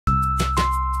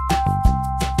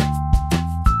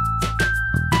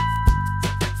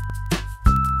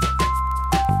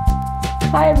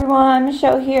Hi everyone,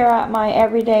 Michelle here at my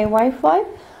Everyday Wife Life.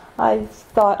 I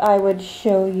thought I would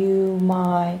show you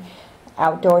my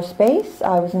outdoor space.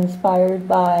 I was inspired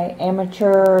by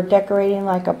Amateur Decorating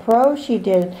Like a Pro. She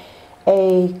did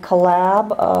a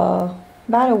collab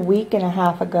about a week and a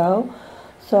half ago.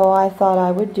 So I thought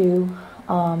I would do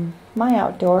my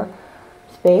outdoor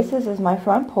space. This is my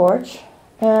front porch.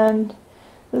 And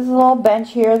this is a little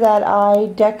bench here that I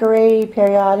decorate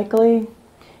periodically,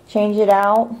 change it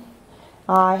out.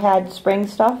 I had spring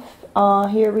stuff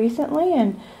here recently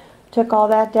and took all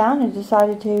that down and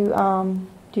decided to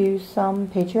do some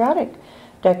patriotic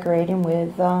decorating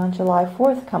with July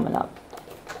 4th coming up.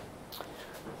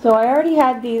 So I already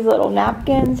had these little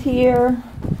napkins here,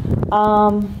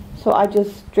 so I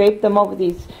just draped them over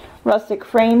these rustic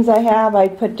frames I have. I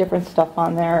put different stuff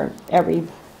on there every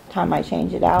time I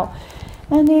change it out.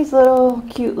 And these little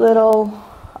cute little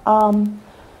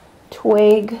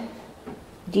twig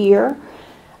deer.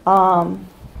 I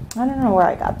don't know where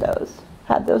I got those.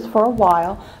 Had those for a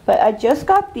while, but I just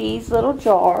got these little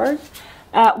jars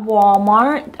at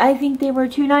Walmart. I think they were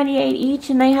 $2.98 each,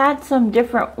 and they had some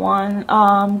different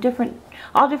all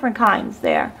different kinds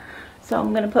there. So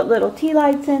I'm gonna put little tea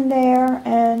lights in there,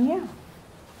 and yeah.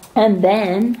 And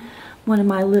then one of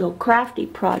my little crafty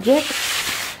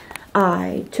projects,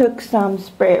 I took some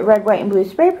red, white, and blue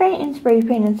spray paint and spray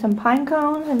painted some pine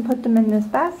cones and put them in this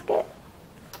basket.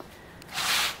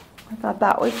 I thought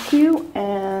that was cute.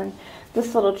 And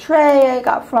this little tray I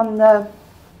got from the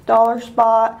dollar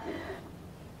spot.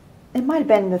 It might have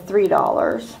been the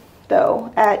 $3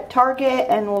 though at Target,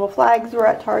 and the little flags were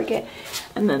at Target.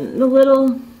 And then the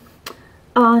little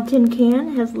tin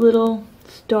can has little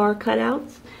star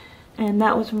cutouts, and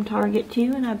that was from Target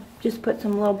too. And I just put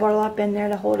some little burlap in there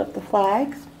to hold up the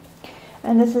flags.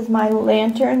 And this is my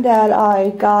lantern that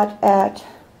I got at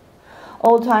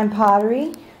Old Time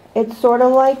Pottery. It's sort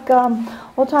of like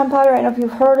Old Time Pottery. I don't know if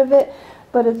you've heard of it,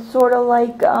 but it's sort of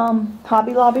like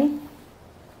Hobby Lobby.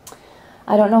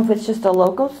 I don't know if it's just a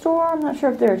local store. I'm not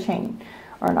sure if they're a chain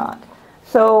or not.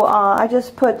 So I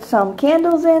just put some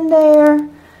candles in there,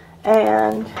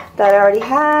 and that I already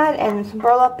had, and some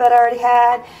burlap that I already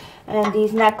had, and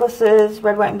these necklaces,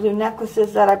 red, white, and blue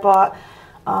necklaces that I bought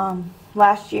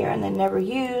last year and then never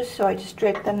used. So I just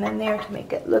draped them in there to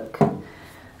make it look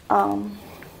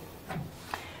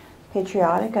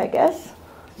patriotic, I guess.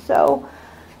 So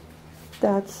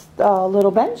that's a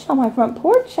little bench on my front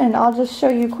porch, and I'll just show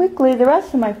you quickly the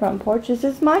rest of my front porch. This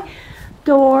is my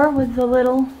door with the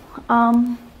little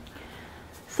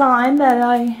sign that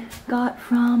I got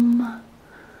from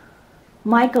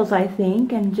Michael's, I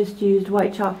think, and just used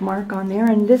white chalk mark on there.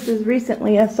 And this is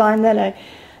recently a sign that I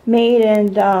made,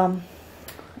 and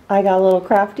I got a little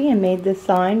crafty and made this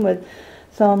sign with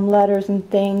some letters and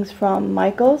things from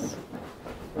Michael's.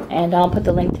 And I'll put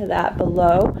the link to that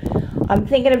below. I'm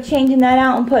thinking of changing that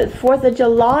out and put 4th of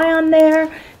July on there.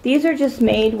 These are just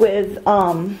made with,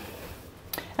 hung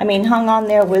on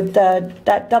there with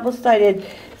that double-sided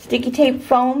sticky tape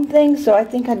foam thing. So I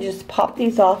think I just pop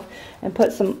these off and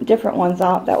put some different ones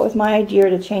on. That was my idea,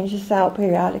 to change this out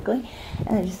periodically.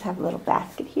 And I just have a little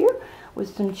basket here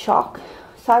with some chalk,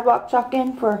 sidewalk chalk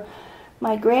in for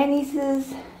my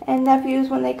grandnieces and nephews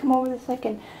when they come over. This I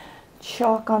can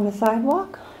chalk on the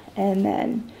sidewalk. And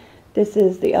then this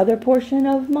is the other portion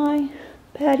of my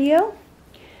patio.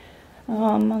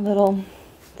 A little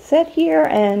set here,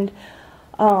 and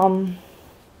I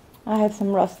have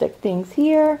some rustic things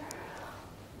here.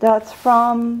 That's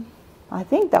from, I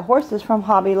think the horse is from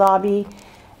Hobby Lobby,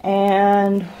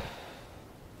 and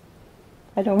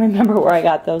I don't remember where I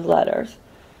got those letters.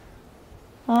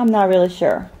 I'm not really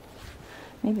sure.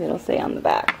 Maybe it'll say on the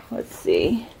back. Let's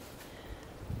see.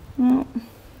 Well,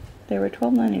 they were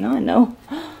 $12.99. No,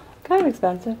 kind of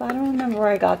expensive. I don't remember where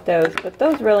I got those, but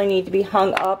those really need to be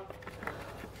hung up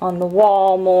on the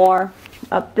wall more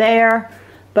up there.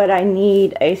 But I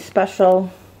need a special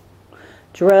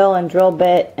drill and drill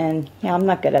bit, and yeah, I'm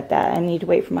not good at that. I need to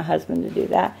wait for my husband to do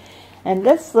that. And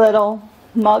this little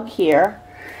mug here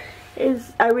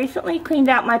is, I recently cleaned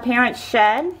out my parents'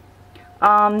 shed.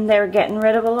 They're getting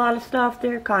rid of a lot of stuff.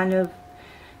 They're kind of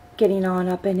getting on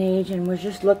up in age, and was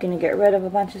just looking to get rid of a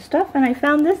bunch of stuff, and I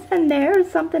found this in there.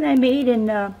 It's something I made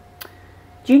in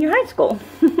junior high school.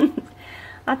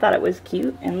 I thought it was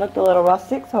cute and looked a little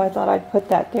rustic, so I thought I'd put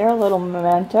that there, a little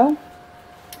memento.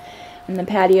 And the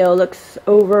patio looks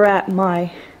over at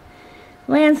my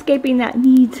landscaping that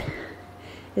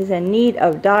is in need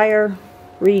of dire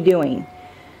redoing.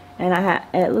 And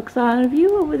it looks out of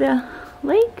view over the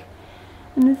lake,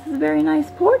 and this is a very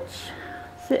nice porch.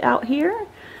 Sit out here,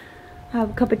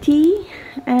 have a cup of tea,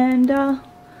 and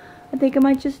I think I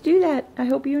might just do that. I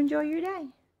hope you enjoy your day.